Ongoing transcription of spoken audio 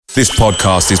This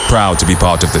podcast is proud to be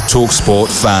part of the TalkSport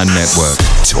Fan Network.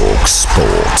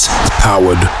 TalkSport.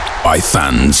 Powered by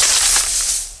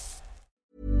fans.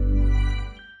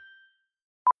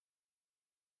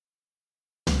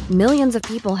 Millions of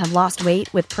people have lost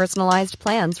weight with personalized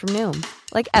plans from Noom.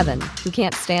 Like Evan, who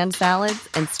can't stand salads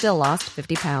and still lost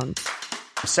 50 pounds.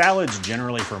 Salads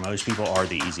generally for most people are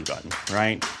the easy button,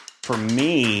 right? For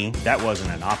me, that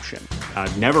wasn't an option.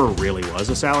 I never really was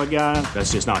a salad guy.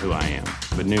 That's just not who I am.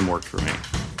 But Noom worked for me.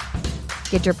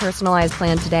 Get your personalized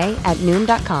plan today at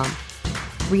Noom.com.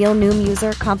 Real Noom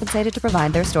user compensated to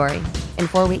provide their story. In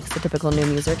 4 weeks, the typical Noom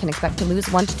user can expect to lose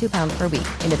 1 to 2 pounds per week.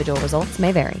 Individual results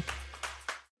may vary.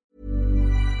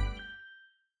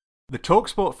 The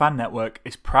TalkSport Fan Network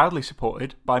is proudly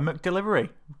supported by McDelivery,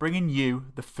 bringing you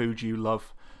the food you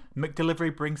love.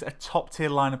 McDelivery brings a top-tier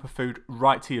lineup of food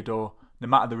right to your door. No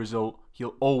matter the result,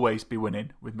 you'll always be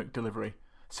winning with McDelivery.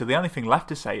 So the only thing left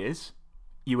to say is,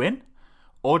 you in?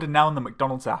 Order now on the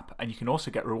McDonald's app, and you can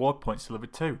also get reward points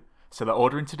delivered too. So that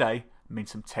ordering today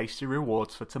means some tasty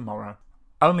rewards for tomorrow.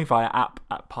 Only via app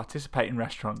at participating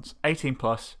restaurants. 18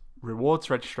 plus. Rewards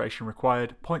registration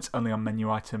required. Points only on menu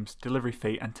items. Delivery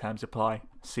fee and terms apply.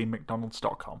 See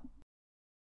mcdonalds.com.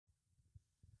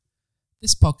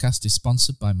 This podcast is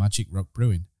sponsored by Magic Rock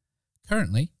Brewing.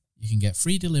 Currently, you can get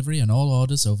free delivery on all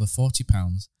orders over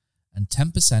 £40 and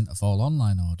 10% of all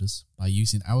online orders by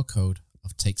using our code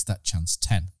of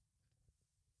TakesThatChance10.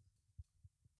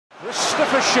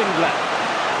 Christopher Schindler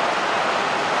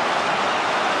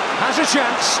has a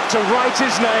chance to write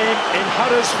his name in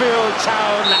Huddersfield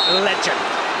Town legend.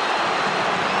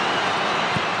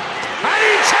 And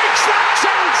he takes that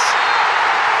chance!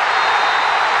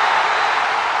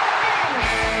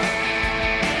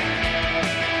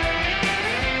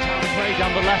 Play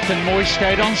down the left and Moyes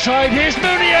stayed onside. Here's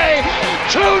Mounier!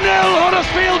 2-0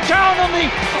 Huddersfield Town on the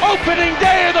opening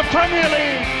day of the Premier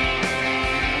League.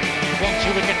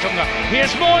 1-2 wicket Tunga. Here's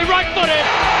Moy, right footed.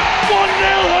 1-0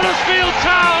 Huddersfield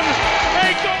Town.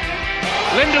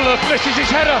 Lindelof misses his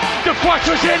header. De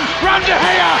Quattro's in. Round De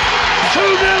Gea.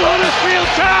 2-0 Huddersfield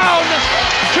Town.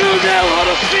 2-0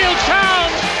 Huddersfield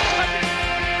Town.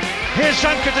 Here's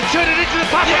Zanka to turn it into the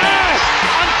pass. Yes!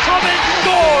 And Cummins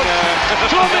scored.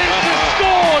 Cummins has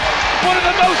scored one of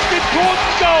the most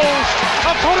important goals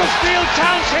of Huddersfield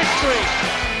Town's history.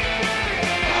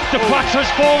 De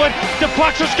Quattro's forward. De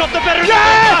Quattro's got the better.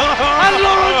 Yes! And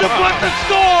Laurent De Quattro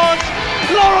scores.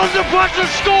 Laurent De Quattro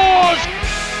scores.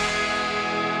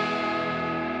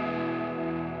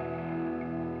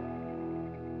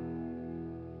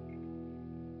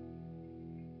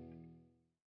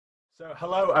 So,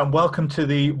 hello and welcome to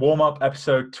the warm-up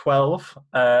episode 12.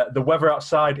 The weather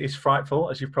outside is frightful,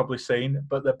 as you've probably seen,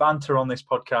 but the banter on this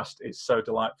podcast is so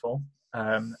delightful.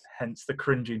 Hence the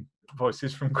cringing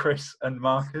voices from Chris and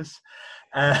Marcus.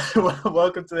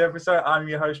 Welcome to the episode. I'm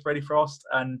your host, Brady Frost,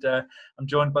 and I'm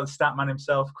joined by the stat man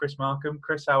himself, Chris Markham.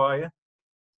 Chris, how are you?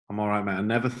 I'm all right, mate. I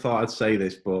never thought I'd say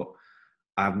this, but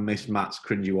I've missed Matt's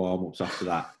cringy warm-ups after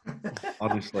that.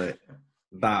 Honestly,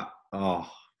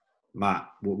 Matt,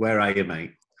 where are you,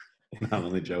 mate? No, I'm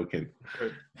only joking.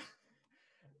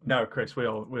 No, Chris, we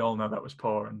all know that was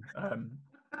poor, and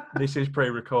this is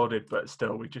pre-recorded, but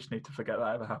still, we just need to forget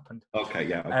that ever happened. Okay,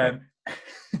 yeah.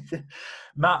 Okay.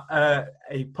 Matt,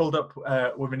 he pulled up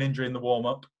with an injury in the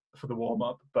warm-up,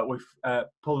 but we've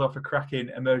pulled off a cracking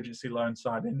emergency loan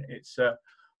signing. It's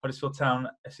Huddersfield Town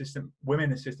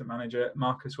women assistant manager,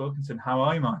 Marcus Wilkinson. How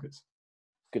are you, Marcus?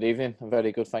 Good evening. I'm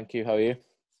very good, thank you. How are you?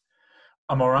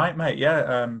 I'm all right, mate.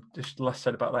 Yeah, just less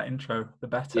said about that intro, the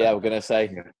better. Yeah, we're gonna say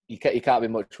you can't be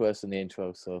much worse than the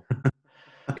intro. So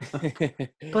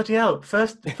bloody hell!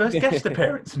 First guest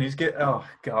appearance, and he's oh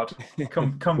god,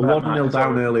 come we're back. 1-0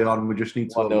 down early on. We just need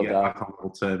to get back on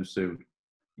full terms soon.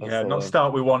 Yeah, not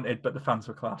start we wanted, but the fans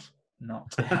were class.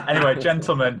 Not anyway,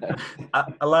 gentlemen.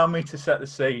 Allow me to set the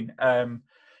scene.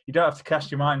 You don't have to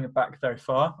cast your mind back very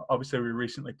far. Obviously, we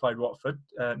recently played Watford.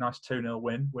 Nice 2-0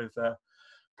 win with.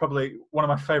 Probably one of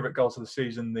my favourite goals of the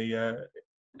season, the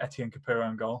Etienne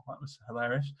Capuron goal. That was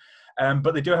hilarious.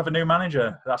 But they do have a new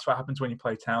manager. That's what happens when you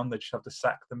play Town. They just have to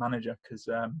sack the manager because,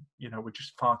 we're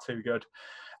just far too good.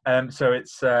 So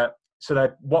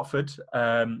they're Watford,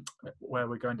 where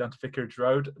we're going down to Vicarage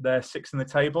Road. They're sixth in the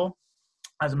table.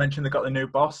 As I mentioned, they've got the new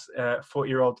boss,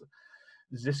 40-year-old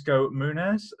Xisco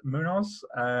Munoz.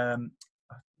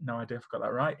 No idea if I got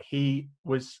that right. He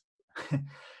was...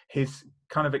 His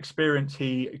kind of experience,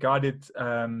 he guided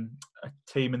a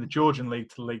team in the Georgian League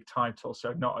to the league title,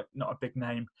 so not a big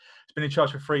name. He's been in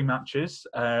charge for 3 matches,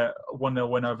 1-0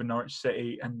 win over Norwich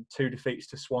City and 2 defeats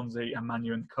to Swansea and Man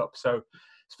U in the Cup. So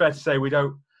it's fair to say we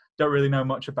don't really know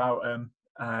much about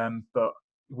but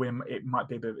it might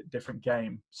be a bit of a different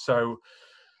game. So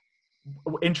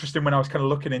interesting when I was kind of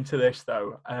looking into this,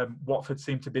 though, Watford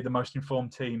seemed to be the most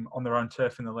informed team on their own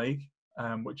turf in the league,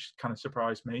 which kind of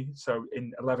surprised me. So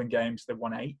in 11 games, they've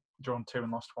won 8, drawn 2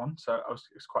 and lost 1. So I was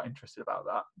quite interested about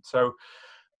that. So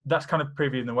that's kind of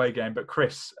previewing the away game. But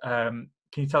Chris, can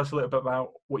you tell us a little bit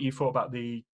about what you thought about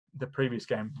the previous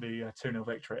game, the 2-0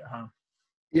 victory at home?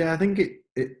 Yeah, I think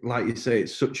it like you say,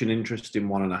 it's such an interesting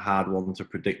one and a hard one to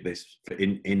predict this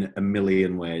in a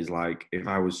million ways. Like, if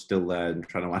I was still there and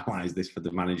trying to analyse this for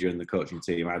the manager and the coaching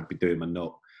team, I'd be doing my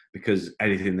nut, because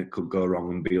anything that could go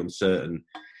wrong and be uncertain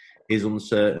is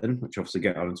uncertain, which obviously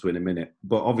get on to in a minute.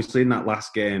 But obviously in that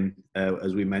last game,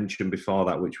 as we mentioned before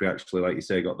that, which we actually, like you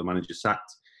say, got the manager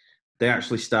sacked, they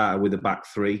actually started with a back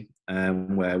three,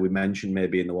 where we mentioned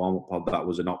maybe in the warm-up pod that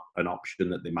was an option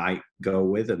that they might go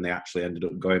with, and they actually ended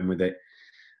up going with it.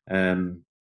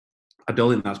 I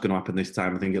don't think that's going to happen this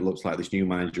time. I think it looks like this new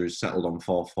manager has settled on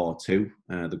 4-4-2,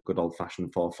 the good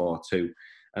old-fashioned 4-4-2.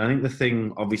 And I think the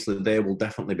thing, obviously, they will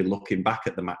definitely be looking back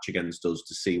at the match against us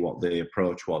to see what the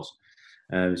approach was.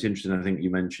 It's interesting, I think you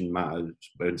mentioned, Matt,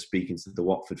 when speaking to the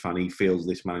Watford fan, he feels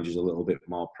this manager's a little bit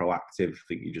more proactive, I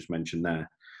think you just mentioned there.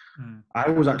 I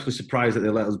was actually surprised that they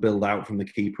let us build out from the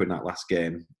keeper in that last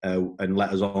game, and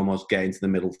let us almost get into the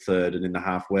middle third and in the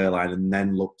halfway line, and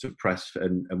then look to press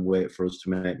and wait for us to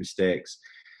make mistakes.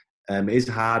 It is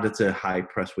harder to high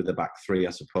press with the back three,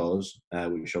 I suppose,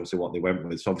 which obviously what they went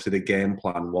with. So obviously the game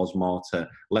plan was more to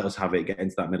let us have it, get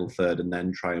into that middle third, and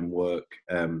then try and work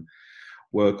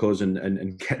us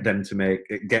and get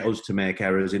us to make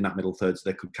errors in that middle third, so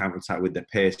they could counter attack with their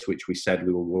pace, which we said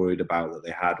we were worried about that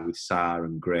they had with Sarr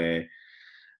and Gray.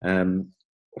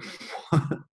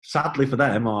 Sadly for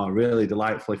them, or really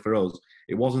delightfully for us,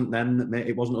 it wasn't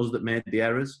us that made the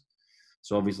errors.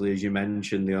 So obviously, as you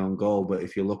mentioned, the own goal. But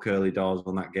if you look early doors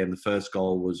on that game, the first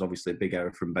goal was obviously a big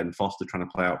error from Ben Foster trying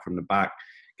to play out from the back,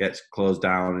 gets closed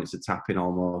down, and it's a tap-in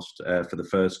almost for the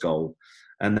first goal.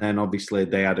 And then obviously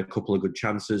they had a couple of good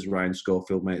chances. Ryan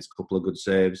Schofield makes a couple of good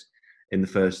saves in the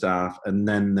first half, and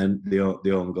then the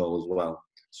own goal as well.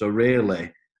 So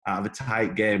really, out of a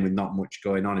tight game with not much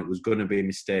going on, it was going to be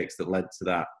mistakes that led to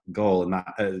that goal and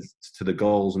that to the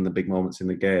goals and the big moments in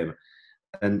the game.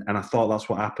 And I thought that's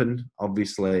what happened.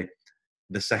 Obviously,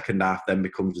 the second half then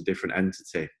becomes a different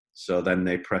entity. So then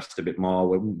they pressed a bit more.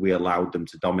 We allowed them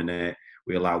to dominate.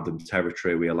 We allowed them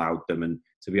territory. We allowed them, and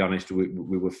to be honest, we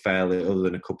were fairly, other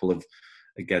than a couple of,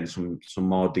 again, some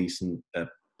more decent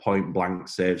point blank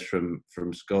saves from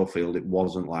Schofield. It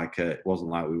wasn't like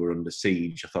we were under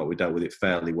siege. I thought we dealt with it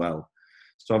fairly well.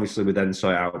 So obviously we then saw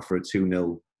it out for a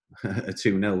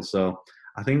 2-0. So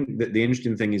I think that the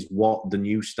interesting thing is what the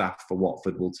new staff for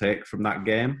Watford will take from that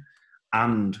game,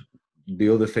 and the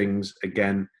other things,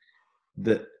 again,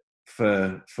 that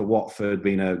for Watford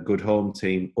being a good home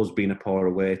team, us being a poor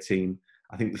away team.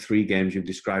 I think the 3 games you've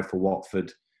described for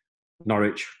Watford,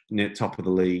 Norwich near top of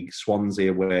the league,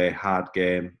 Swansea away, hard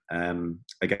game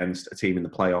against a team in the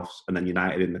playoffs, and then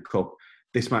United in the cup.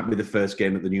 This might be the first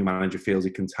game that the new manager feels he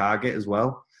can target as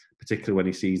well, particularly when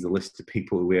he sees the list of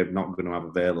people who we're not going to have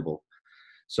available.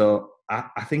 So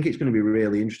I think it's going to be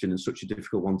really interesting and such a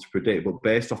difficult one to predict. But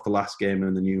based off the last game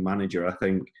and the new manager, I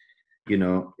think,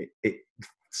 it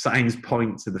signs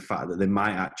point to the fact that they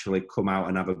might actually come out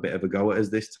and have a bit of a go at us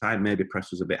this time. Maybe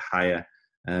press us a bit higher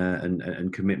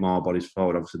and commit more bodies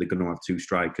forward. Obviously, they're going to have 2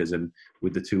 strikers, and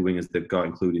with the 2 wingers they've got,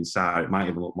 including Sarr, it might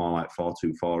even look more like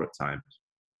 4-2-4 at times.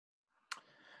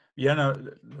 Yeah, no,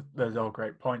 those are all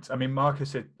great points. I mean,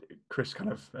 Marcus, Chris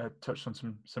kind of touched on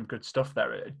some good stuff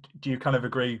there. Do you kind of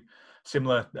agree,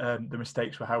 similar, the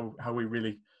mistakes were how we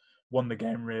really won the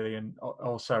game, really, and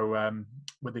also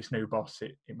with this new boss,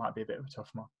 it might be a bit of a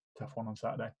tough one on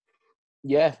Saturday.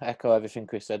 Yeah, echo everything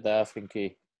Chris said there. I think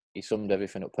he summed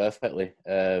everything up perfectly.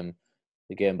 The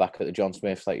game back at the John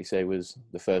Smith, like you say, was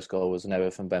the first goal was an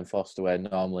error from Ben Foster, where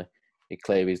normally he'd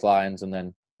clear his lines and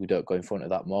then we don't go in front at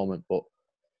that moment. But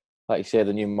like you say,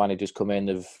 the new managers come in,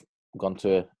 they've gone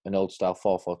to an old style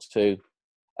 4-4-2,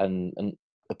 and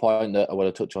the point that I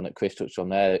want to touch on that Chris touched on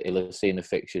there, he'll have seen the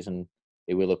fixtures and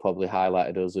he will have probably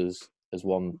highlighted us as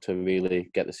one to really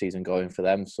get the season going for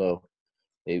them. So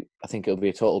I think it'll be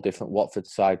a total different Watford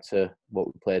side to what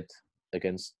we played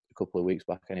against a couple of weeks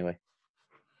back anyway.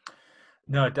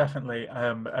 No, definitely.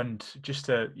 And just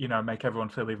to, make everyone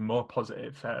feel even more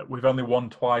positive, we've only won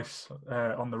twice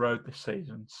on the road this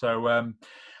season. So I'm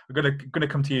going to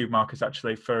come to you, Marcus,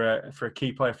 actually, for a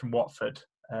key player from Watford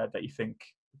that you think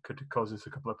could cause us a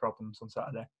couple of problems on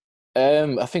Saturday.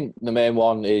 I think the main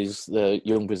one is the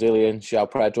young Brazilian, João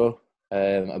Pedro.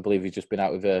 I believe he's just been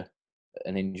out with a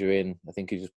an injury, and I think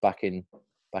he's just back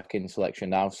in selection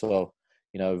now. So,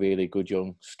 a really good,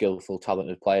 young, skillful,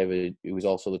 talented player who was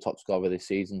also the top scorer this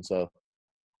season. So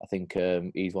I think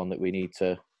he's one that we need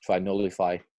to try and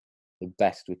nullify the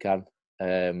best we can.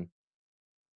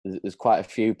 There's quite a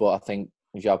few, but I think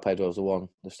João Pedro's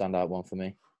the standout one for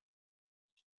me.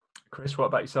 Chris, what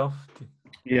about yourself?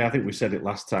 Yeah, I think we said it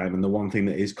last time, and the one thing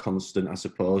that is constant, I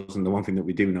suppose, and the one thing that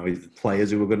we do know is the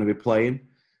players who are going to be playing,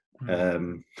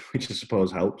 which I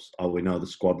suppose helps. We know the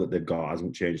squad that they've got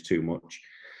hasn't changed too much.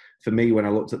 For me, when I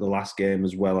looked at the last game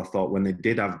as well, I thought when they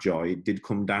did have Joy, it did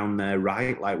come down there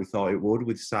right, like we thought it would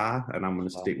with Sarr, and I'm going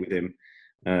to stick with him.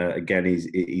 Again,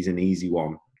 he's an easy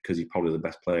one because he's probably the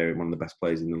best player, one of the best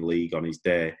players in the league on his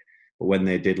day. But when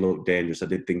they did look dangerous, I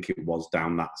did think it was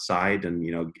down that side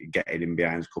and, getting in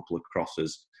behind a couple of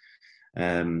crosses.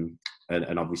 And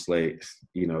obviously,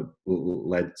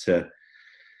 led to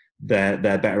their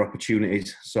better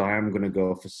opportunities. So I am going to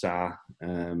go for Sarr.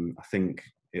 I think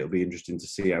it'll be interesting to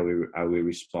see how we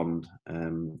respond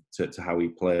to how he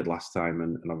played last time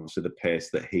and obviously the pace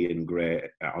that he and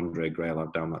Andre Gray will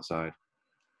have down that side.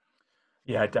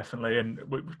 Yeah, definitely. And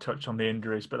we've touched on the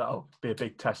injuries, but that'll be a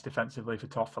big test defensively for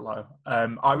Toffolo.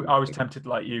 I was tempted,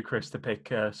 like you, Chris, to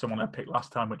pick someone I picked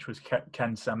last time, which was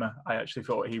Ken Sema. I actually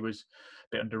thought he was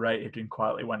a bit underrated and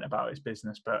quietly went about his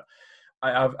business. But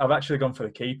I've actually gone for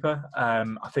the keeper.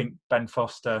 I think Ben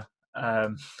Foster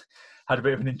had a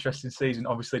bit of an interesting season.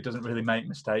 Obviously, doesn't really make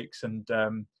mistakes and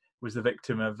was the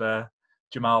victim of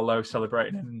Jamal Lowe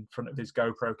celebrating in front of his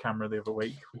GoPro camera the other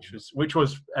week, which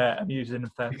was amusing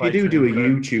and fair play. If you do a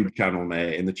YouTube channel,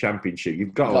 mate, in the Championship,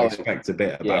 you've got to expect a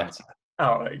bit about it.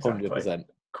 Oh, exactly. 100%.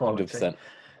 Quality.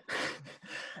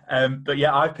 100%. But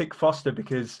yeah, I picked Foster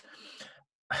because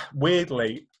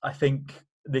weirdly, I think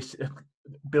this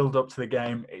build up to the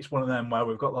game, it's one of them where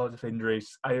we've got loads of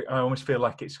injuries. I almost feel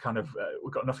like it's kind of,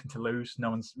 we've got nothing to lose.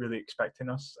 No one's really expecting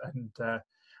us. And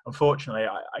unfortunately,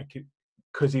 I could,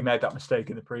 because he made that mistake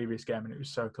in the previous game and it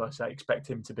was so close, I expect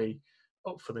him to be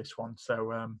up for this one.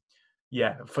 So,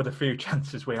 yeah, for the few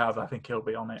chances we have, I think he'll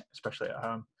be on it, especially at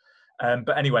home.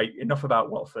 But anyway, enough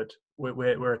about Watford.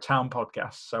 We're a town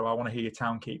podcast, so I want to hear your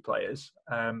town key players.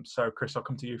 So, Chris, I'll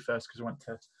come to you first because I went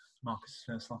to Marcus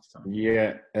first last time.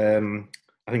 Yeah,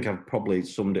 I think I've probably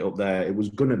summed it up there. It was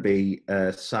going to be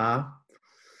Sarr.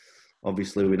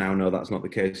 Obviously, we now know that's not the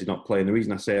case. He's not playing. The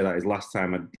reason I say that is last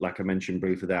time, like I mentioned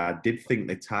briefly there, I did think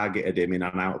they targeted him in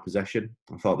and out of possession.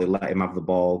 I thought they let him have the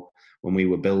ball when we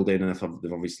were building. And I thought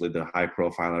obviously the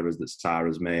high-profile errors that Sarr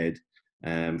has made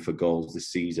for goals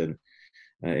this season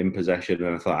in possession.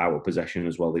 And I thought out of possession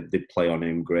as well. They did play on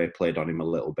him. Gray played on him a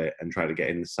little bit and tried to get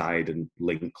inside and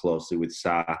link closely with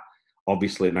Sarr.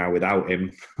 Obviously now without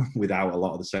him, without a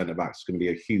lot of the centre-backs, it's going to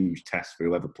be a huge test for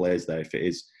whoever plays there if it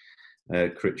is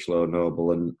Critchlow,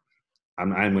 Noble, and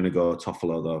I'm going to go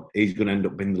Toffolo though. He's going to end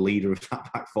up being the leader of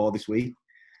that back four this week.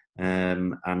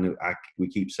 And we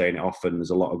keep saying it often, there's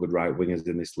a lot of good right wingers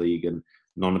in this league and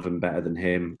none of them better than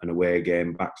him. An away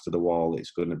game, backs to the wall,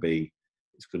 it's going to be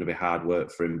hard work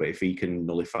for him. But if he can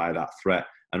nullify that threat,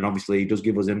 and obviously he does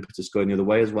give us impetus going the other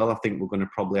way as well, I think we're going to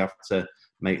probably have to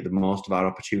make the most of our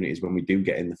opportunities when we do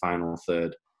get in the final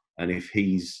third. And if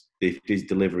his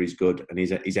delivery is good and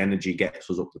his energy gets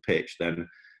us up the pitch, then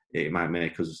it might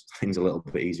make us things a little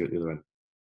bit easier at the other end.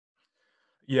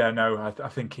 Yeah, no, I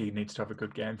think he needs to have a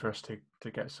good game for us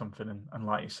to get something. And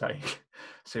like you say,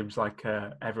 seems like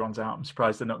everyone's out. I'm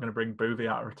surprised they're not going to bring Boovy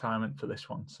out of retirement for this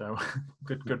one. So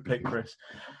good pick, Chris.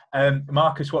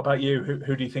 Marcus, what about you?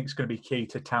 Who do you think is going to be key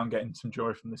to Town getting some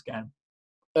joy from this game?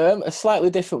 A slightly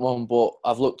different one, but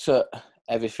I've looked at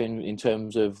everything in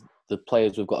terms of the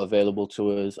players we've got available to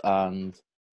us and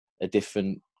a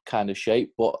different kind of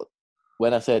shape. But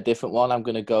when I say a different one, I'm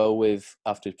going to go with,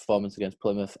 after his performance against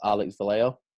Plymouth, Alex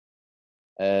Vallejo.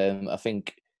 I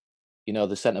think,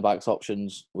 the centre-backs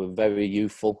options were very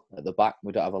youthful at the back.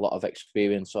 We don't have a lot of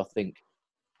experience, so I think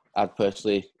I'd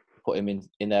personally put him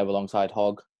in there alongside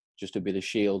Hogg, just to be the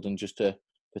shield and just to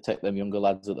protect them younger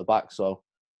lads at the back. So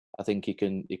I think he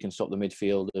can stop the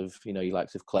midfield of, he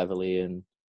likes of Cleverley and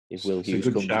if Will Hughes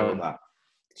comes in.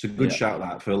 It's a good shout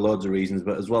that for loads of reasons,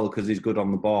 but as well because he's good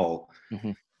on the ball.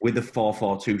 Mm-hmm. With the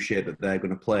 4-4-2 shape that they're going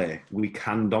to play, we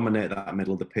can dominate that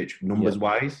middle of the pitch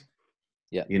numbers-wise.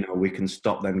 Yeah. We can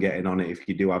stop them getting on it. If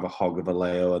you do have a Hogg of a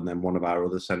Leo and then one of our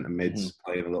other centre mids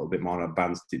playing a little bit more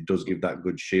advanced, it does give that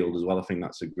good shield as well. I think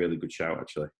that's a really good shout,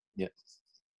 actually. Yeah.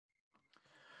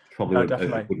 Probably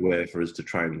a good way for us to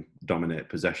try and dominate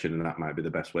possession, and that might be the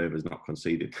best way of us not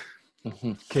conceded.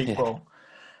 Keep ball.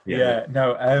 Yeah,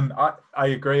 no, I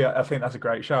agree. I think that's a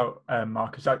great shout,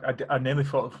 Marcus. I nearly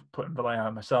thought of putting Vallejo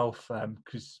myself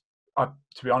because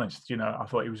to be honest, I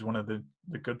thought he was one of the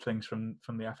good things from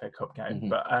the FA Cup game.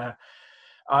 But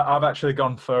I've actually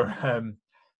gone for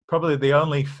probably the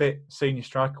only fit senior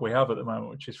striker we have at the moment,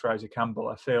 which is Fraser Campbell.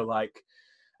 I feel like,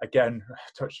 again,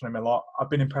 I've touched on him a lot. I've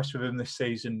been impressed with him this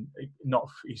season.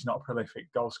 He's not a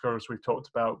prolific goal scorer, as we've talked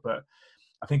about, but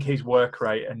I think his work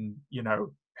rate and,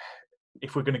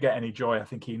 if we're going to get any joy, I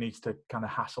think he needs to kind of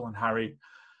hassle and harry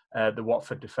the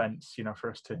Watford defence,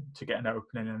 for us to get an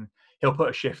opening. And he'll put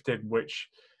a shift in, which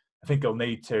I think he'll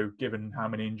need to, given how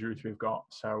many injuries we've got.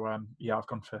 So, I've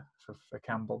gone for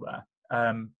Campbell there.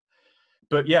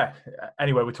 But yeah,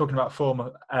 anyway, we're talking about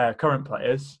former, current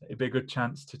players. It'd be a good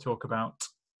chance to talk about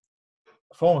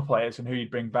former players and who you'd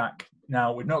bring back.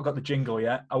 Now, we've not got the jingle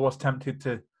yet. I was tempted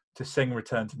to sing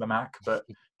 "Return to the Mac," but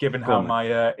given how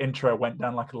my intro went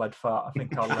down like a lead fart, I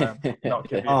think I'll not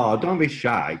give you. Oh, don't be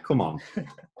shy! Come on.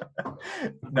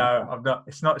 No, I'm not.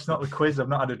 It's not the quiz. I've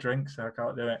not had a drink, so I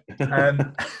can't do it.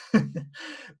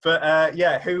 But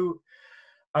who?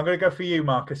 I'm going to go for you,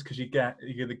 Marcus, because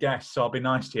you're the guest, so I'll be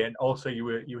nice to you. And also, you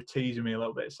were teasing me a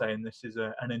little bit, saying this is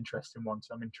an interesting one.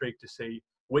 So I'm intrigued to see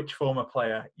which former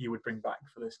player you would bring back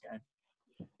for this game.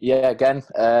 Yeah, again,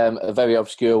 a very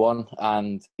obscure one,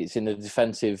 and it's in the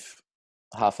defensive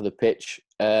half of the pitch.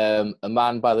 A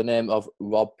man by the name of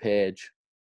Rob Page.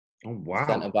 Oh, wow.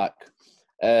 Centre back.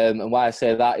 And why I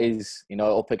say that is,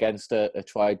 up against a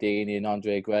Troy Deeney and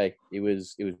Andre Gray, he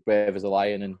was brave as a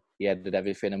lion, and he headed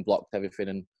everything and blocked everything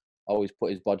and always put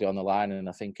his body on the line. And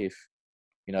I think if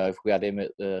we had him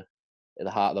at the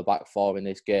heart of the back four in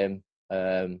this game,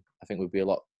 I think we'd be a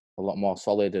lot more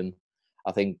solid. And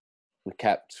I think we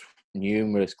kept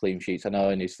numerous clean sheets. I know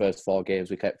in his first 4 games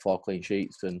we kept 4 clean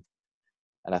sheets, and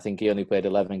I think he only played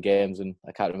 11 games, and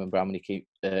I can't remember how many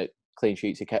clean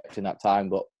sheets he kept in that time.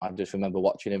 But I just remember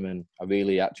watching him, and I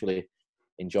really actually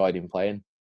enjoyed him playing.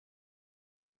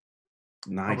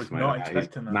 Nice, I was not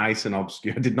expecting that. Nice and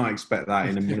obscure. I did not expect that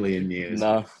in a million years.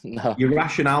 No. Your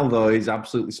rationale, though, is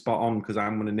absolutely spot on, because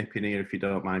I'm going to nip in here if you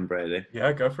don't mind, Brady.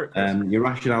 Yeah, go for it, Chris. Your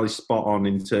rationale is spot on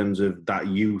in terms of that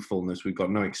youthfulness. We've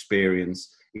got no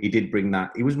experience. He did bring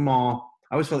that. He was more...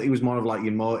 I always felt he was more of like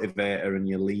your motivator and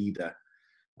your leader.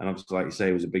 And obviously, like you say,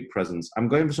 he was a big presence. I'm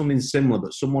going for something similar,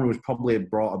 but someone who's probably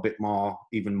brought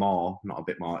even more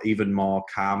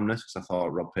calmness, because I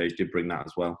thought Rob Page did bring that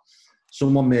as well.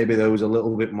 Someone maybe that was a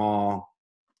little bit more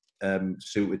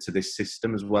suited to this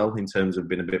system as well, in terms of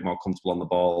being a bit more comfortable on the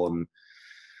ball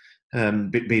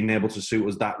and being able to suit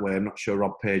us that way. I'm not sure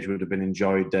Rob Page would have been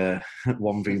enjoyed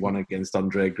 1v1 against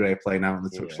Andre Gray playing out on the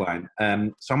touchline.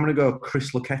 So I'm going to go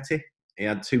Chris Lucketti. He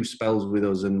had 2 spells with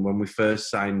us, and when we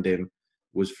first signed him,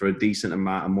 was for a decent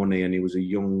amount of money, and he was a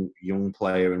young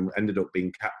player and ended up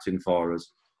being captain for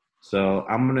us. So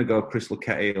I'm going to go Chris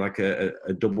Lucketti, like a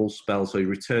double spell. So he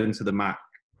returned to the Mac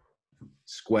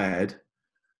squared,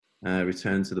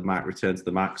 return to the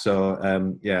Mac. So,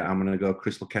 I'm going to go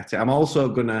Chris Lucketti. I'm also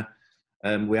going to,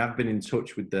 we have been in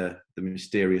touch with the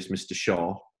mysterious Mr.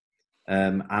 Shaw,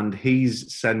 and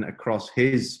he's sent across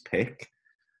his pick,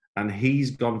 and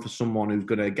he's gone for someone who's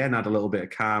going to, again, add a little bit of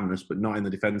calmness, but not in the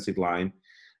defensive line.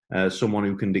 Someone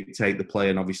who can dictate the play,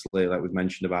 and obviously, like we've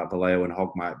mentioned about Vallejo and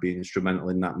Hogg, might be instrumental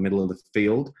in that middle of the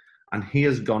field. And he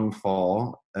has gone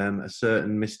for a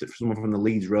certain someone from the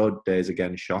Leeds Road days.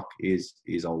 Again, shock. He's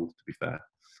old, to be fair,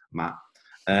 Matt.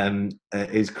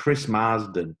 Is Chris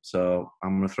Marsden. So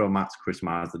I'm going to throw Matt's Chris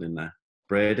Marsden in there.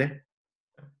 Brady?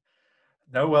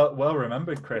 No, well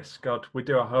remembered, Chris. God, we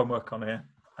do our homework on here.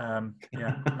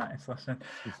 Nice lesson.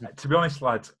 To be honest,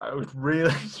 lads, I was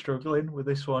really struggling with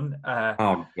this one.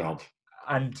 Oh God!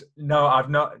 And no, I've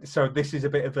not. So this is a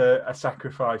bit of a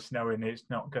sacrifice, knowing it's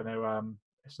not going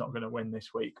to win this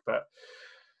week. But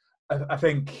I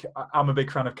think I'm a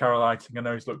big fan of Carol Eiting. I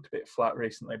know he's looked a bit flat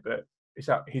recently, but he's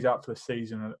out for the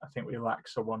season. I think we lack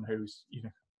someone who's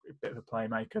a bit of a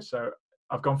playmaker. So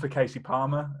I've gone for Casey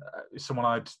Palmer,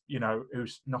 someone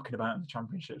who's knocking about in the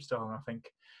Championship still, and I think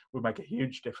will make a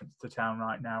huge difference to Town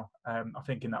right now. I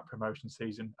think in that promotion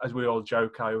season, as we all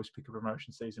joke, I always pick a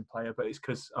promotion season player, but it's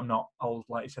because I'm not old,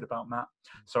 like you said about Matt.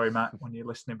 Sorry, Matt, when you're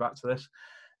listening back to this.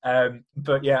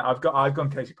 But yeah, I've gone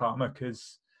Casey Palmer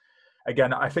because,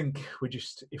 again, I think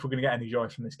if we're going to get any joy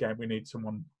from this game, we need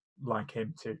someone like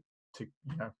him to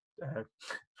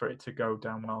for it to go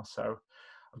down well. So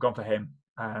I've gone for him.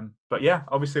 But yeah,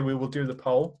 obviously we will do the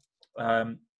poll.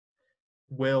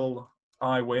 Will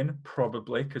I win?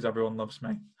 Probably, because everyone loves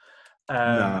me.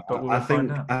 No, but I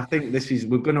think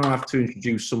we're going to have to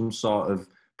introduce some sort of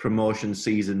promotion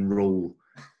season rule.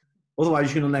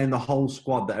 Otherwise, you're going to name the whole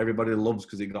squad that everybody loves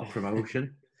because it got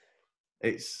promotion.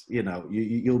 It's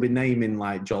you'll be naming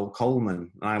like Joel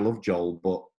Coleman. I love Joel,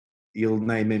 but you'll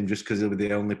name him just because he'll be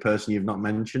the only person you've not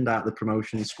mentioned out of the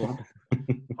promotion squad?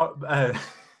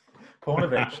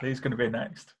 Paunovic, he's going to be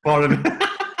next. Paunovic.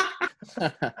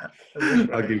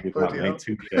 I'll give you that, mate.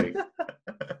 Touche.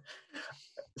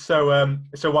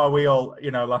 So while we all,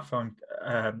 laugh on,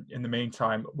 in the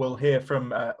meantime, we'll hear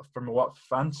from a Watford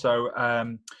fan. So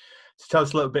to tell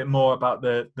us a little bit more about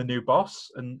the new boss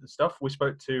and stuff, we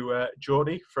spoke to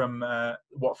Geordie from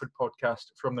Watford podcast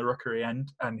From the Rookery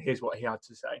End, and here's what he had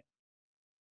to say.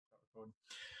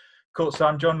 Cool. So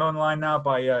I'm joined online now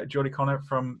by Geordie Connor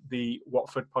from the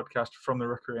Watford podcast From the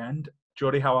Rookery End.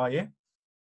 Geordie, how are you?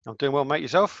 I'm doing well, mate.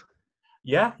 Yourself?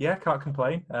 Yeah, can't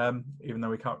complain, even though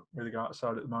we can't really go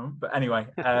outside at the moment. But anyway,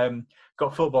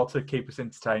 got football to keep us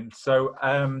entertained. So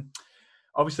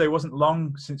obviously it wasn't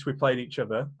long since we played each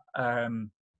other.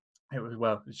 It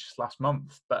was just last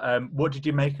month. But what did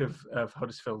you make of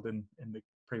Huddersfield in the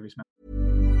previous match?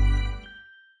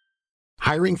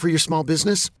 Hiring for your small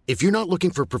business? If you're not looking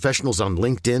for professionals on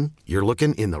LinkedIn, you're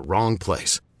looking in the wrong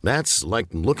place. That's like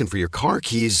looking for your car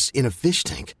keys in a fish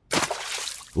tank.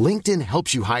 LinkedIn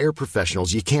helps you hire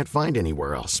professionals you can't find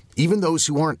anywhere else, even those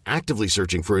who aren't actively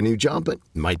searching for a new job but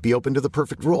might be open to the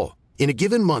perfect role. In a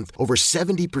given month, over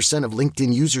 70% of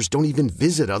LinkedIn users don't even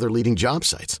visit other leading job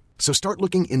sites. So start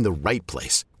looking in the right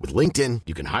place. With LinkedIn,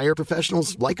 you can hire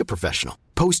professionals like a professional.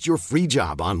 Post your free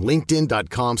job on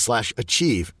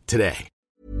linkedin.com/achieve today.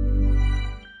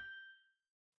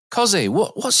 Cozzy,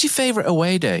 what's your favourite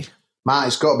away day? Matt,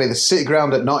 it's got to be the City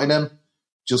Ground at Nottingham.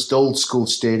 Just old school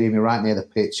stadium, you're right near the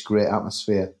pitch, great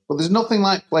atmosphere. But there's nothing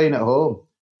like playing at home.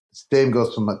 The same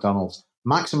goes for McDonald's.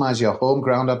 Maximise your home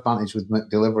ground advantage with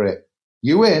McDelivery.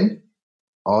 You in?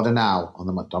 Order now on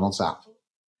the McDonald's app.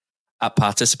 At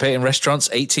participating restaurants,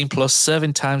 18 plus,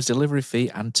 serving times, delivery fee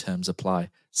and terms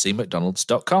apply. See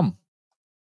mcdonalds.com.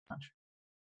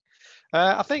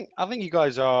 I think you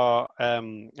guys are,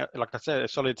 like I said, a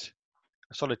solid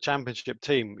championship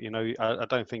team. I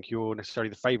don't think you're necessarily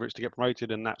the favourites to get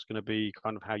promoted, and that's going to be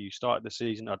kind of how you started the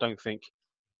season. I don't think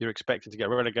you're expecting to get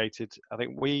relegated. I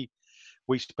think we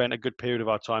spent a good period of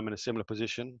our time in a similar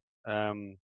position a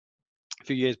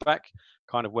few years back,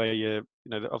 kind of where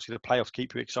obviously the playoffs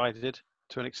keep you excited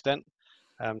to an extent.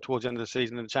 Towards the end of the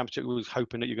season in the championship, we was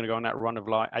hoping that you're going to go on that run of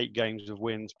like 8 games of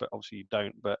wins, but obviously you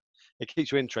don't. But it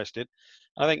keeps you interested.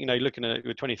 I think, looking at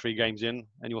you're 23 games in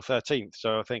and you're 13th.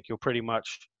 So I think you're pretty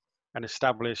much an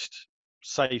established,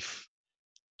 safe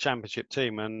championship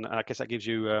team. And I guess that gives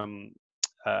you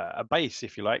a base,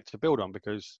 if you like, to build on,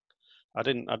 because I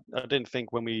didn't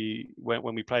think when we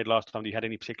played last time that you had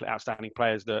any particular outstanding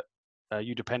players that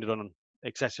you depended on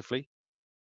excessively.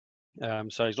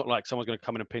 So it's not like someone's going to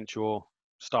come in and pinch your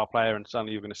star player and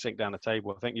suddenly you're going to sink down the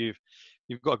table. I think you've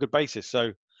got a good basis.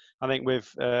 So I think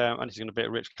with and this is going to be a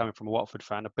bit rich coming from a Watford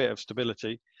fan, a bit of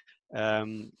stability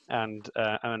and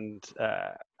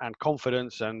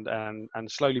confidence and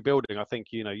slowly building. I think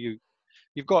you've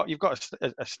got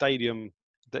a stadium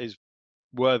that is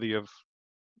worthy of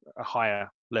a higher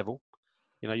level.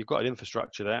 You've got an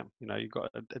infrastructure there. You've got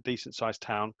a decent sized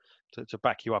town to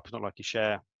back you up. It's not like you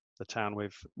share the town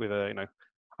with a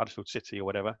Huddersfield City or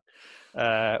whatever,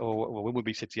 or it would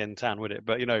be City End Town, would it?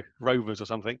 But Rovers or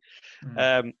something.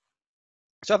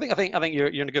 So I think you're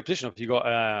in a good position. If you got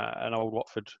an old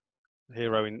Watford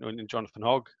hero in Jonathan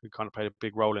Hogg, who kind of played a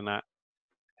big role in that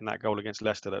goal against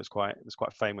Leicester, that was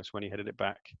quite famous when he headed it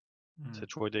back to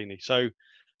Troy Deeney. So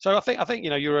I think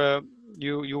you're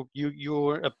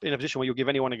in a position where you'll give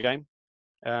anyone a game,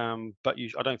 but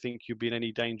I don't think you'd be in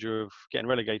any danger of getting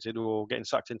relegated or getting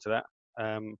sucked into that.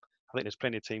 I think there's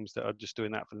plenty of teams that are just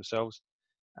doing that for themselves,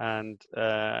 and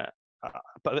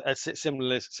but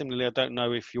similarly, I don't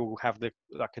know if you'll have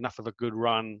enough of a good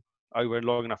run over a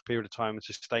long enough period of time and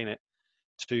sustain it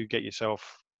to get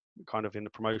yourself kind of in the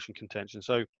promotion contention.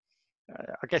 So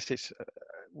I guess it's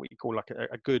what you call like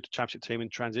a good championship team in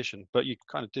transition, but you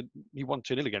kind of you won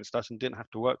 2-0 against us and didn't have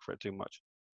to work for it too much.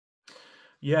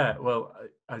 Yeah, well,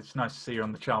 it's nice to see you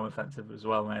on the Charm Offensive as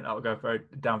well, mate. That'll go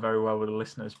down very well with the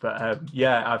listeners. But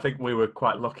I think we were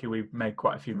quite lucky. We made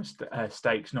quite a few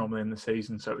mistakes normally in the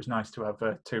season, so it was nice to have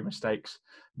 2 mistakes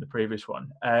in the previous one.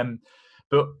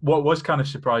 But what was kind of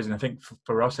surprising, I think,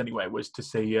 for us anyway, was to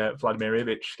see Vladimir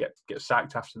Ivic get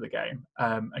sacked after the game.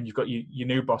 And you've got your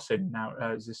new boss in now,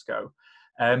 Xisco.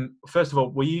 First of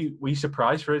all, were you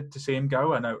surprised to see him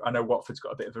go? I know Watford's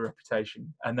got a bit of a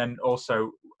reputation, and then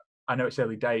also, I know it's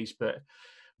early days, but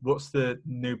what's the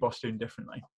new boss doing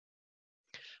differently?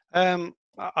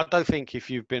 I don't think if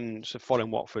you've been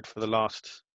following Watford for the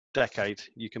last decade,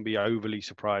 you can be overly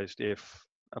surprised if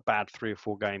a bad 3 or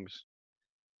 4 games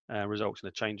results in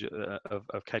a change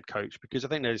of head coach, because I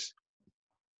think there's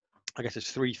I guess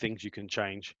there's three things you can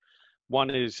change. One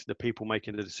is the people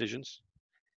making the decisions.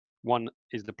 One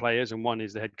is the players, and one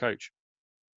is the head coach.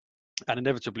 And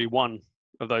inevitably, one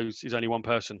of those is only one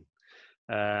person,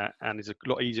 and is a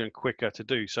lot easier and quicker to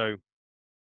do. So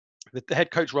the head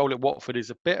coach role at Watford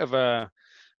is a bit of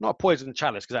not a poison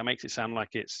chalice, because that makes it sound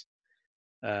like it's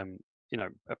a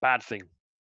bad thing.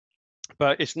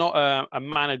 But it's not a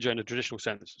manager in a traditional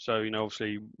sense. So,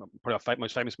 obviously, probably our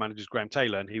most famous manager is Graham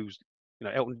Taylor, and he was,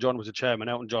 Elton John was a chairman.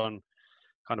 Elton John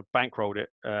kind of bankrolled it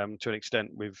to an extent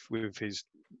with his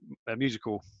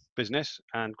musical business,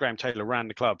 and Graham Taylor ran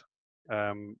the club,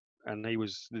 and he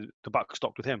was the buck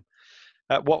stopped with him.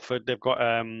 At Watford, they've got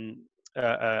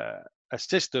a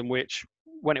system which,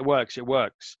 when it works,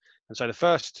 and so the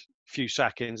first few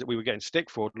sackings that we were getting stick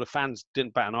for, the fans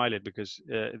didn't bat an eyelid, because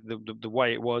the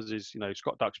way it was is,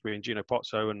 Scott Duxbury and Gino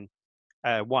Pozzo and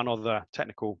one other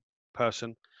technical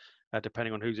person,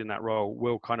 depending on who's in that role,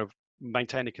 will kind of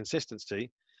maintain a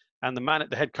consistency, and the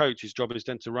head coach's job is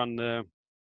then to run the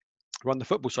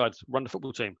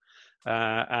football team,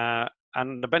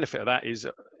 and the benefit of that is,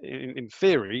 in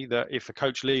theory, that if a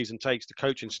coach leaves and takes the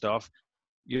coaching staff,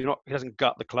 he doesn't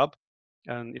gut the club,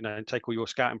 and take all your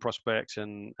scouting prospects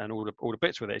and all the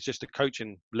bits with it. It's just the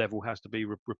coaching level has to be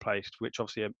replaced, which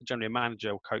obviously generally a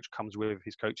manager or coach comes with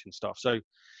his coaching staff. So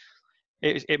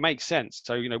it makes sense.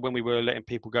 So when we were letting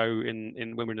people go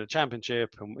when we were in the Championship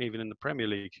and even in the Premier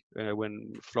League,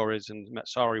 when Flores and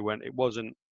Matsari went, it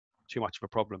wasn't too much of a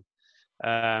problem.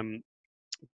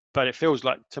 But it feels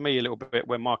like, to me, a little bit,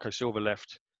 when Marco Silva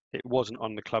left, it wasn't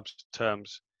on the club's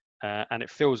terms, and it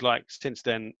feels like since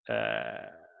then,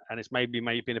 and it's maybe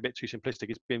been a bit too simplistic,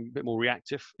 it's been a bit more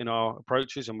reactive in our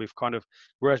approaches, and we've kind of,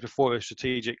 whereas before it was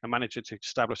strategic, a manager to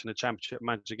establish in the Championship, a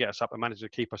manager to get us up, a manager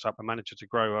to keep us up, a manager to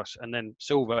grow us, and then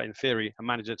Silva, in theory, a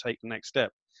manager to take the next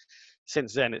step.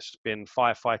 Since then, it's been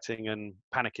firefighting and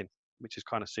panicking, which has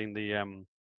kind of seen the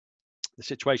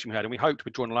situation we had, and we hoped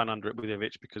we'd drawn a line under it with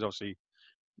Ivic, because obviously,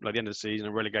 at the end of the season,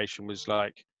 a relegation was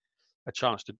like a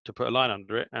chance to put a line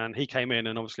under it, and he came in,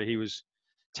 and obviously he was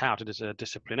touted as a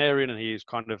disciplinarian, and he is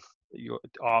kind of your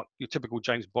typical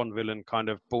James Bond villain, kind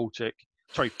of Balkan,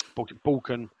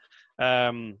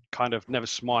 kind of never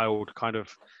smiled, kind of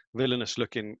villainous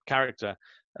looking character,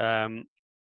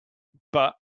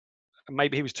 but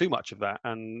maybe he was too much of that,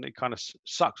 and it kind of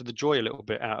sucked the joy a little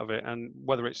bit out of it. And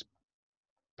whether it's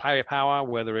player power,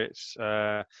 whether it's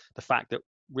the fact that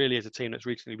really, as a team that's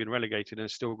recently been relegated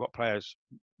and still got players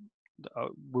that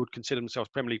would consider themselves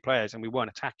Premier League players, and we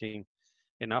weren't attacking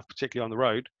enough, particularly on the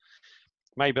road,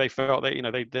 maybe they felt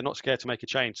that they're not scared to make a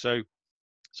change. So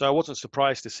I wasn't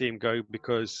surprised to see him go,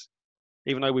 because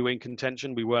even though we were in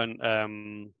contention, we weren't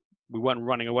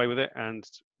running away with it, and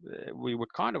we were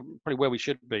kind of probably where we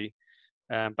should be,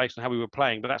 based on how we were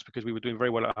playing. But that's because we were doing very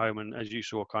well at home, and as you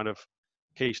saw, kind of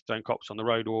Keystone Cops on the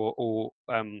road, or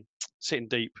sitting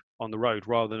deep on the road,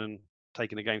 rather than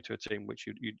taking the game to a team, which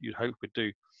you'd hope would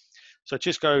do. So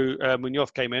Xisco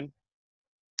Munoz came in.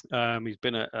 He's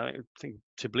been at, I think,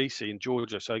 Tbilisi in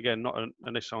Georgia. So again, not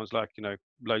unless someone's like,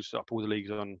 loads up all the leagues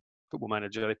on Football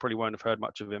Manager, they probably won't have heard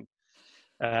much of him.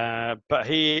 But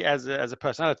he, as a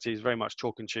personality, is very much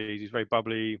chalk and cheese. He's very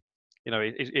bubbly.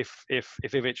 If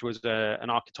Ivic was an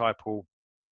archetypal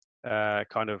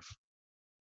kind of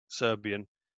Serbian,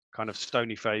 kind of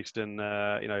stony faced and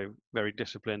very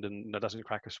disciplined and doesn't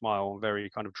crack a smile, and very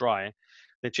kind of dry,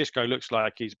 then Xisco looks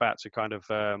like he's about to kind of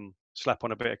slap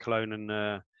on a bit of cologne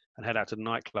and head out to the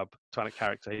nightclub kind of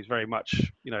character. He's very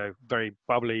much, very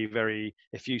bubbly, very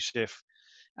effusive,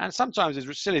 and sometimes,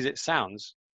 as silly as it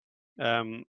sounds,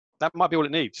 that might be all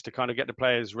it needs to kind of get the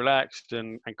players relaxed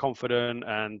and confident,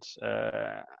 and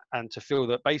to feel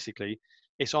that basically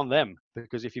it's on them.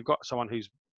 Because if you've got someone who's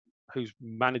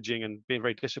managing and being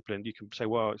very disciplined, you can say,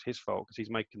 well, it's his fault because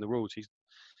he's making the rules. If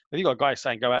you've got a guy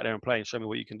saying, go out there and play and show me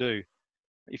what you can do,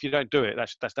 if you don't do it,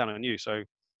 that's down on you. So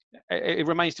it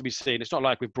remains to be seen. It's not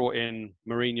like we've brought in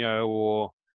Mourinho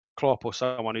or Klopp or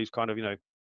someone who's kind of,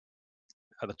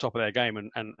 at the top of their game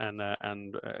and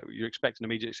you're expecting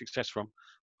immediate success from.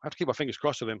 I have to keep my fingers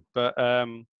crossed with him. But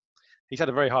he's had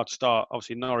a very hard start.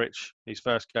 Obviously, Norwich, his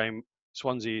first game,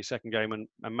 Swansea, his second game, and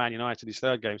Man United, his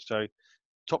third game. So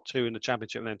top two in the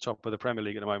Championship and then top of the Premier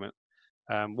League at the moment.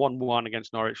 1-1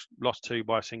 against Norwich, lost 2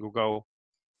 by a single goal.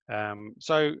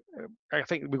 So I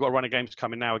think we've got a run of games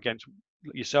coming now against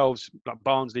yourselves, like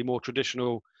Barnsley, more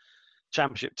traditional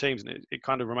Championship teams, and it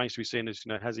kind of remains to be seen as,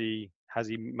 has he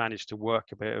managed to work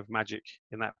a bit of magic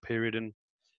in that period, and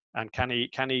can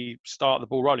he start the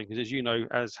ball rolling? Because as you know,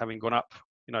 as having gone up,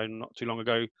 not too long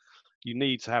ago, you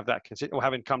need to have that or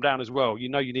having come down as well. You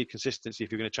need consistency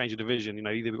if you're going to change a division.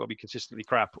 Either we've got to be consistently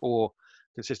crap or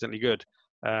consistently good,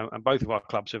 and both of our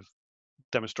clubs have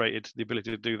demonstrated the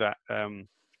ability to do that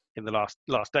in the last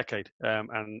decade.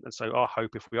 And so our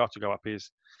hope, if we are to go up,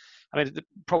 is,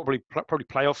 probably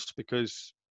playoffs,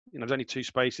 because there's only 2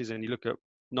 spaces, and you look at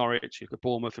Norwich, you look at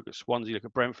Bournemouth, look at Swansea, look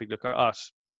at Brentford, look at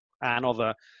us, and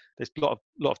there's a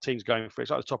lot of teams going for it.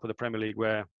 It's like the top of the Premier League,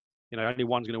 where only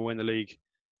one's going to win the league.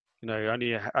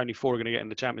 Only 4 are going to get in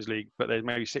the Champions League, but there's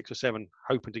maybe 6 or 7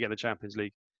 hoping to get in the Champions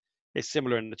League. It's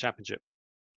similar in the Championship.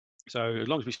 So as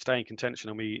long as we stay in contention,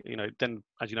 and we, then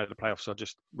as the playoffs are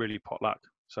just really pot luck.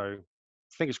 So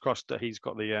fingers crossed that he's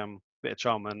got the bit of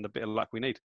charm and the bit of luck we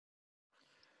need.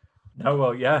 No,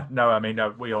 well, yeah, no.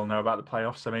 We all know about the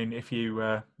playoffs. If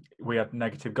we had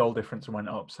negative goal difference and went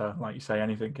up, so like you say,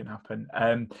 anything can happen.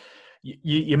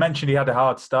 You mentioned he had a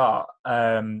hard start.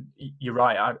 You're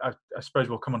right. I suppose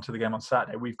we'll come on to the game on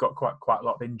Saturday. We've got quite a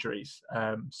lot of injuries.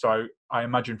 So I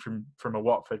imagine from a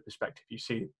Watford perspective, you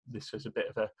see this as a bit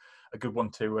of a good one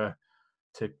to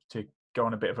go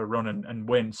on a bit of a run and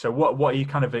win. So what are you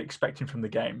kind of expecting from the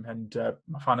game? And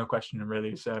my final question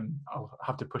really is, I'll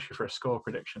have to push you for a score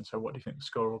prediction. So what do you think the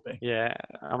score will be? Yeah,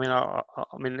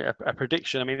 a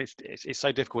prediction. It's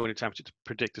so difficult in a championship to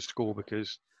predict a score,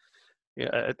 because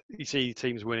you see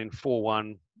teams winning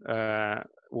 4-1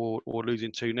 or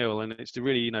losing 2-0, and it's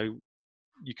really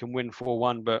you can win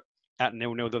 4-1, but at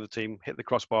 0-0 the other team hit the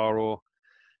crossbar or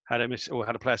had a miss or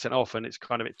had a player sent off, and it's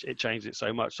kind of it changes it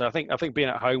so much. So I think being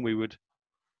at home, we would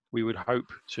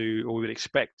hope to, or we would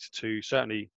expect to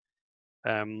certainly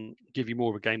give you more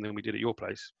of a game than we did at your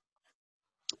place,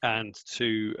 and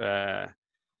to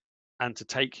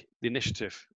take the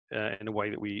initiative in a way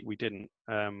that we didn't.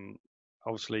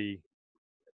 Obviously,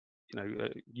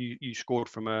 you scored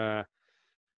from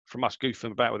us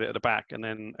goofing about with it at the back, and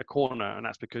then a corner, and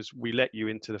that's because we let you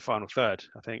into the final third.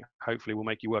 I think hopefully we'll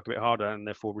make you work a bit harder, and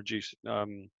therefore reduce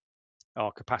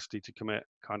our capacity to commit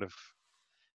kind of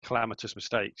calamitous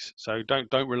mistakes. So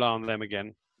don't rely on them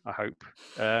again, I hope.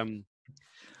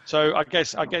 So I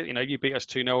guess you beat us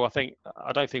 2-0.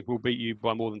 I don't think we'll beat you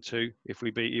by more than 2. If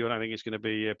we beat you, I don't think it's going to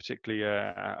be particularly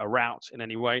a rout in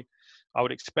any way. I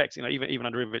would expect, even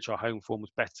under Ivic, our home form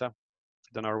was better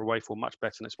than our away form, much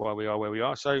better, and that's why we are where we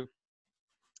are. So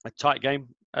a tight game,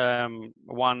 1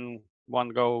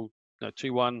 goal,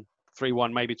 2-1,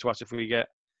 3-1 maybe to us if we get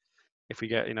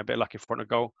a bit lucky in front of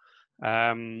goal.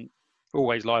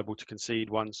 Always liable to concede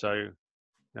one, so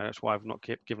that's why I've not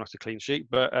given us a clean sheet.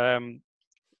 But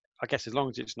I guess as long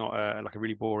as it's not like a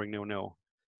really boring 0-0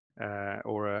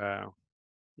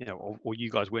 or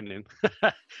you guys winning,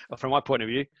 from my point of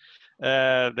view,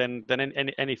 then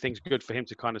anything's good for him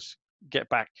to kind of get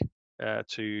back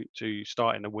to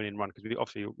start in a winning run, because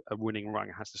obviously a winning run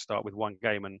has to start with 1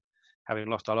 game, and having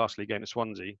lost our last league game to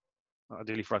Swansea,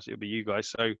 ideally for us it would be you guys.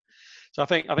 So I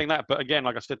think that. But again,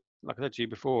 like I said to you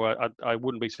before, I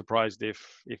wouldn't be surprised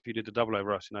if you did a double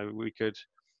over us.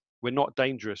 We're not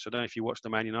dangerous. I don't know if you watched the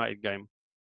Man United game.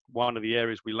 One of the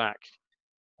areas we lack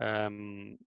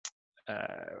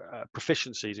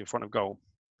proficiencies in front of goal.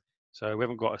 So we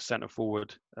haven't got a centre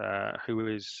forward who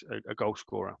is a goal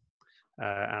scorer,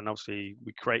 and obviously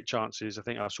we create chances. I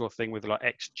think I saw a thing with like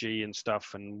XG and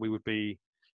stuff, and we would be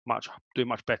do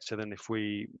much better than if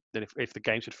the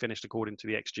games had finished according to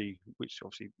the XG, which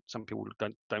obviously some people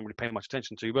don't really pay much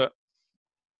attention to, but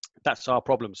that's our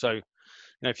problem. So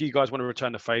if you guys want to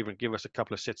return the favour and give us a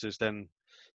couple of sitters, then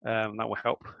that will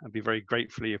help and be very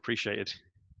gratefully appreciated.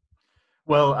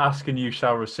 Well, ask and you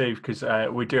shall receive, because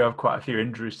we do have quite a few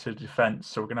injuries to defence,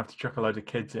 so we're going to have to chuck a load of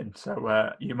kids in.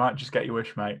 So you might just get your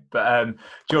wish, mate. But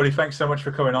Geordie, thanks so much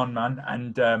for coming on, man,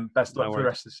 and best luck for the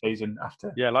rest of the season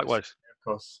after. Yeah, likewise. Of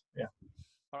course, yeah.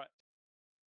 All right.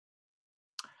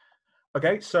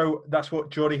 Okay, so that's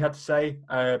what Geordie had to say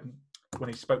when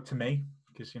he spoke to me,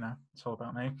 because, it's all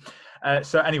about me.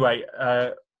 So anyway,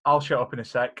 I'll shut up in a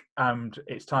sec, and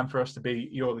it's time for us to be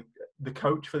the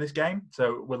coach for this game.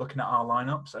 So we're looking at our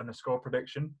lineups and a score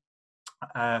prediction.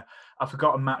 I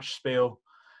forgot a match spiel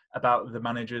about the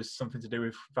managers, something to do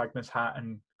with Wagner's hat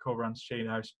and Corberan's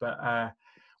chinos. But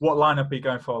what lineup are you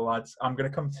going for, lads? I'm going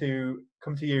to come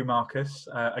to you, Marcus.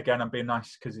 Again, I'm being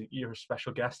nice because you're a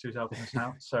special guest who's helping us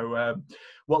out. So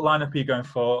what lineup are you going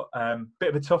for? Bit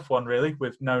of a tough one, really,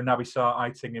 with no Naby Sarr,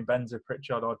 Eiting, and Benza,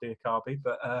 Pritchard or Diakabi,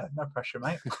 but no pressure,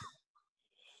 mate.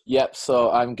 Yep,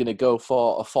 so I'm going to go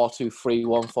for a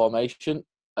 4-2-3-1 formation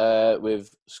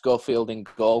with Schofield in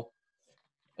goal,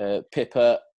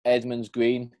 Pippa, Edmonds,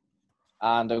 Green,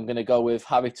 and I'm going to go with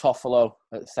Harry Toffolo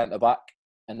at centre-back,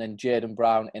 and then Jayden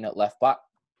Brown in at left-back.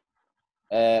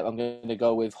 I'm going to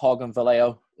go with Hogg and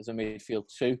Vallejo as a midfield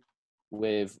 2,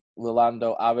 with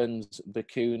Rolando, Aarons,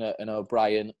 Bacuna and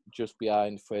O'Brien just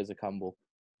behind Fraser Campbell.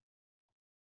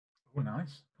 Oh,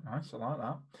 nice. I like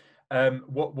that.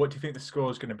 What do you think the score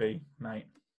is going to be, mate?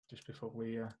 Just before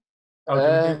we... did we do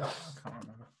that? I can't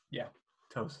remember. Yeah,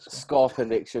 tell us the score. Score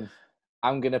prediction.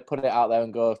 I'm going to put it out there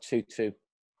and go 2-2.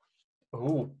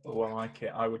 Oh, I like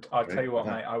it. I'll tell you what,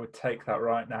 mate, I would take that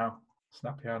right now.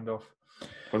 Snap your hand off.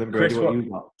 Well, then, Brady, what you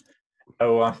got?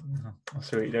 I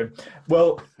see what you're doing.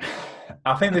 Well,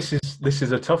 I think this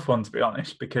is a tough one, to be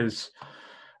honest, because,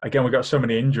 again, we've got so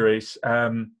many injuries.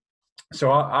 So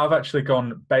I've actually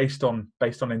gone based on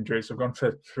injuries. I've gone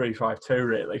for 3-5-2,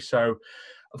 really. So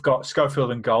I've got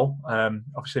Schofield in goal.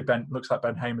 Obviously, looks like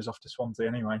Ben Hamer's off to Swansea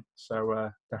anyway, so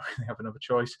don't really have another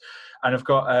choice. And I've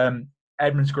got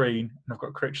Edmonds Green, and I've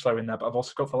got Critchlow in there, but I've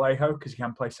also got Vallejo because he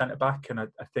can play centre back. And I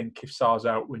think if Sarr's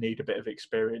out, we need a bit of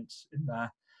experience in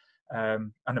there.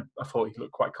 And I thought he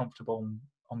looked quite comfortable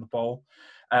on the ball.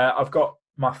 I've got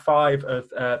my 5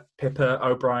 of Pippa,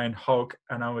 O'Brien, Hogg,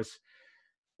 and I was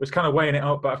kind of weighing it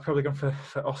up, but I've probably gone for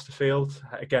Osterfield.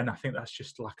 Again, I think that's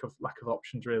just lack of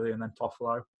options, really, and then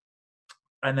Toffolo.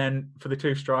 And then for the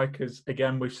 2 strikers,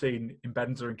 again, we've seen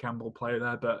Mbenza and Campbell play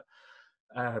there, but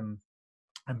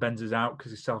Mbenza's out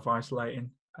because he's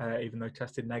self-isolating, even though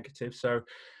tested negative. So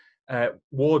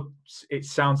Ward, it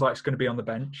sounds like it's going to be on the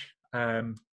bench,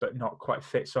 but not quite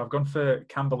fit. So I've gone for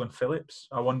Campbell and Phillips.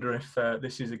 I wonder if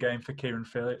this is a game for Kieran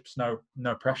Phillips. No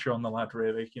pressure on the lad,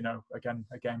 really. You know, again,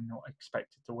 not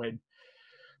expected to win.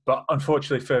 But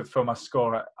unfortunately for my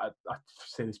score, I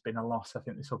see this being a loss. I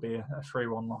think this will be a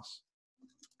 3-1 loss.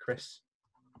 Chris?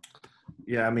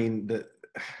 Yeah, I mean,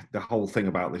 the whole thing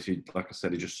about this, like I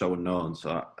said, is just so unknown.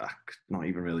 So I'm not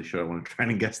even really sure. I want to try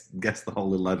and guess the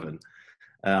whole 11.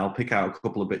 I'll pick out a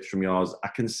couple of bits from yours. I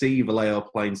can see Vallejo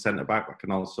playing centre-back. I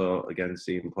can also, again,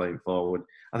 see him playing forward.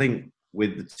 I think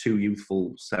with the 2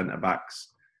 youthful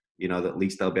centre-backs, you know, that at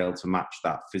least they'll be able to match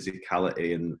that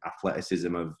physicality and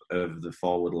athleticism of the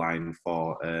forward line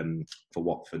for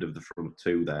Watford of the front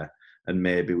 2 there. And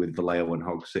maybe with Vallejo and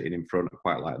Hogg sitting in front, I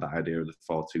quite like that idea of the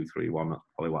 4-2-3-1. That's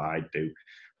probably what I'd do. I'm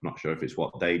not sure if it's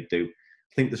what they'd do.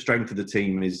 I think the strength of the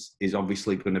team is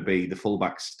obviously going to be the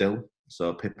fullbacks still.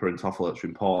 So Pippa and Toffolo, it's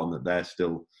important that they're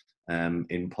still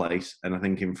in place. And I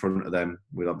think in front of them,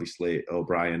 with obviously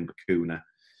O'Brien, Bacuna,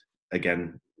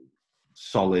 again,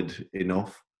 solid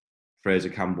enough. Fraser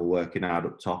Campbell working hard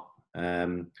up top.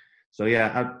 So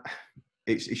yeah,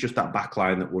 it's just that back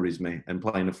line that worries me. And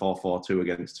playing a 4-4-2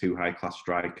 against 2 high-class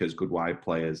strikers, good wide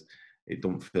players, it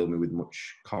don't fill me with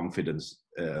much confidence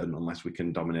unless we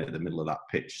can dominate the middle of that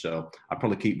pitch. So I'd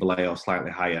probably keep Vallejo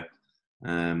slightly higher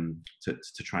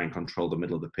to try and control the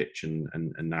middle of the pitch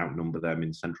and outnumber them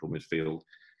in central midfield.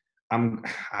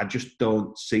 I just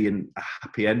don't see a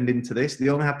happy ending to this. The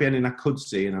only happy ending I could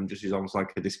see, and it's almost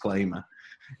like a disclaimer,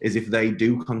 is if they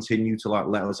do continue to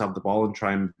let us have the ball and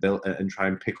try and build and try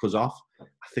and pick us off.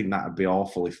 I think that would be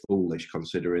awfully foolish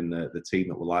considering the team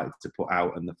that we're likely to put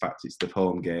out and the fact it's the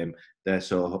home game. They're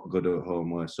so good at home,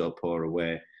 we're so poor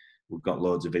away. We've got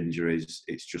loads of injuries.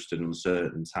 It's just an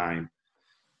uncertain time.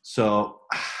 So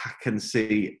I can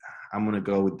see I'm going to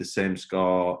go with the same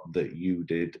score that you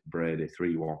did, Brady,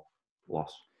 3-1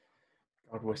 loss.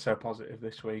 God, we're so positive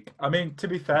this week. I mean, to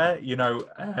be fair, you know,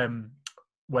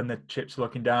 when the chips are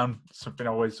looking down, something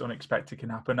always unexpected can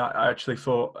happen. I actually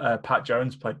thought Pat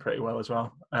Jones played pretty well as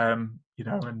well, you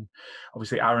know, and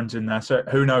obviously Aaron's in there. So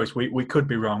who knows? We could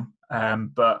be wrong,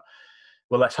 but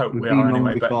well, let's hope we are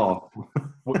anyway.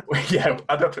 But yeah,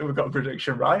 I don't think we've got a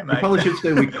prediction right, mate. We probably should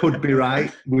say we could be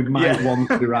right. We might want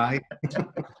to be right.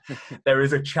 There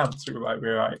is a chance we might be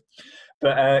right.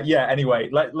 But yeah, anyway,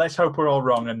 let's hope we're all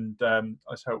wrong, and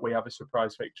let's hope we have a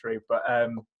surprise victory. But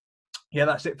yeah,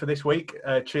 that's it for this week.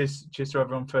 Cheers to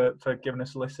everyone for giving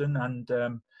us a listen,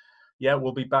 and yeah,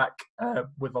 we'll be back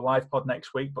with a live pod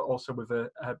next week, but also with a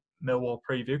Millwall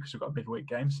preview because we've got a midweek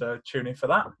game. So tune in for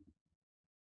that.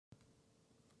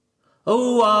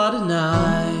 Oh, what a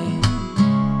night.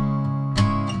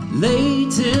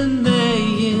 Late in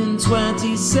May in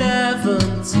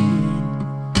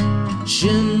 2017,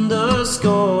 Schindler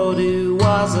scored, it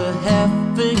was a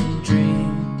heffing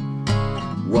dream.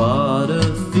 What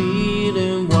a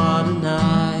feeling, what a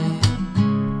night.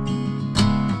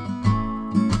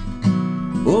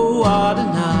 Oh, what a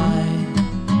night.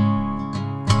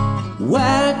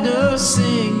 Wagner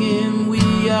singing,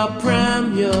 we are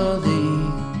Premier League.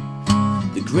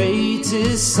 The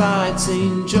greatest sight,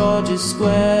 St. George's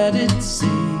Square did see.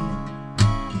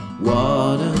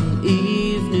 What an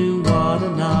evening, what a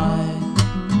night.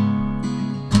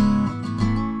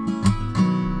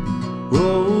 Oh,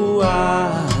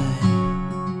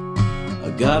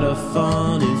 a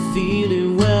funny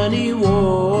feeling when he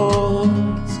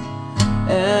walks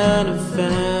and a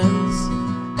fence,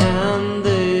 and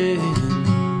then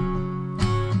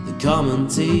the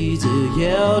commentator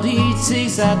yelled he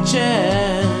takes that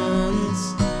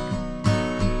chance.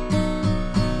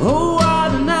 Oh,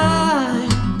 what a night,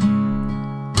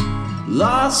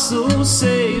 lost so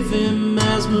safe and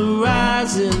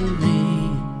mesmerizing me.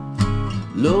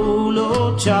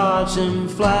 Low charge and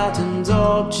flattened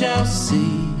old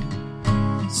Chelsea,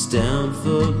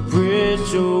 Stamford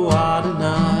Bridge, oh what a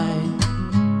night.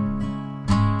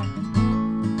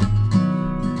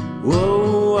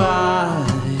 Whoa, I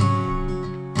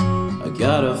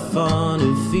got a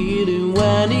funny feeling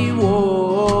when he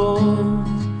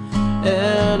walks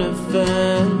and a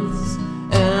fence,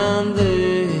 and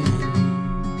then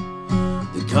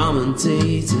the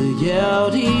commentator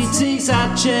yelled he takes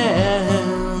that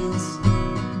chance.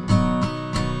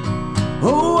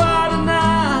 Oh, what a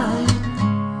night.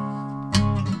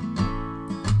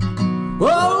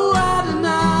 Oh, what a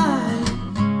night.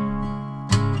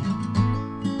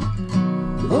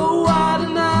 Oh, what a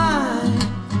night.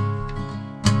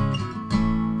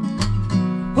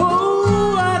 Oh,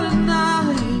 what a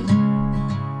night.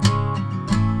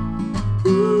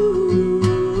 Ooh.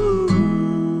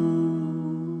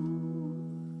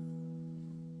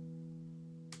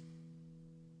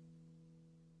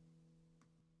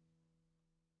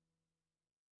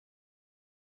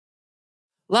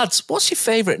 Lads, what's your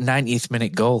favourite 90th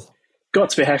minute goal? Got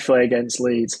to be Hefele against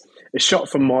Leeds. A shot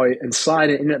from Moy and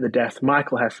sliding in at the death,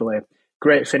 Michael Hefele.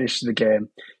 Great finish to the game.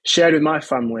 Shared with my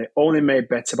family, only made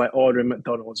better by ordering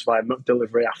McDonald's via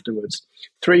McDelivery afterwards.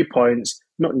 3 points,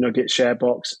 McNugget share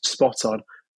box, spot on.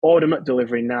 Order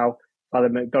McDelivery now by the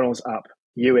McDonald's app.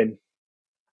 You in.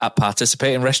 At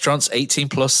participating restaurants, 18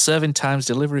 plus, serving times,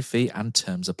 delivery fee and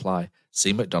terms apply.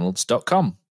 See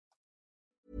mcdonalds.com.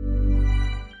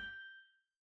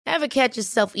 Ever catch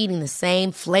yourself eating the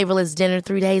same flavorless dinner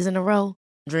 3 days in a row?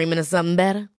 Dreaming of something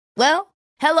better? Well,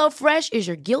 HelloFresh is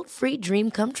your guilt-free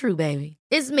dream come true, baby.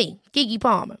 It's me, Keke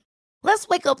Palmer. Let's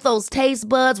wake up those taste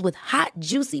buds with hot,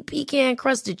 juicy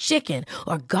pecan-crusted chicken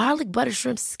or garlic butter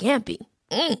shrimp scampi.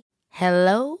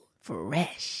 Hello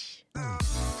Fresh.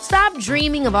 Stop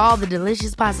dreaming of all the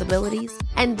delicious possibilities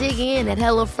and dig in at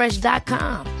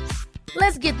HelloFresh.com.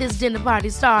 Let's get this dinner party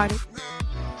started.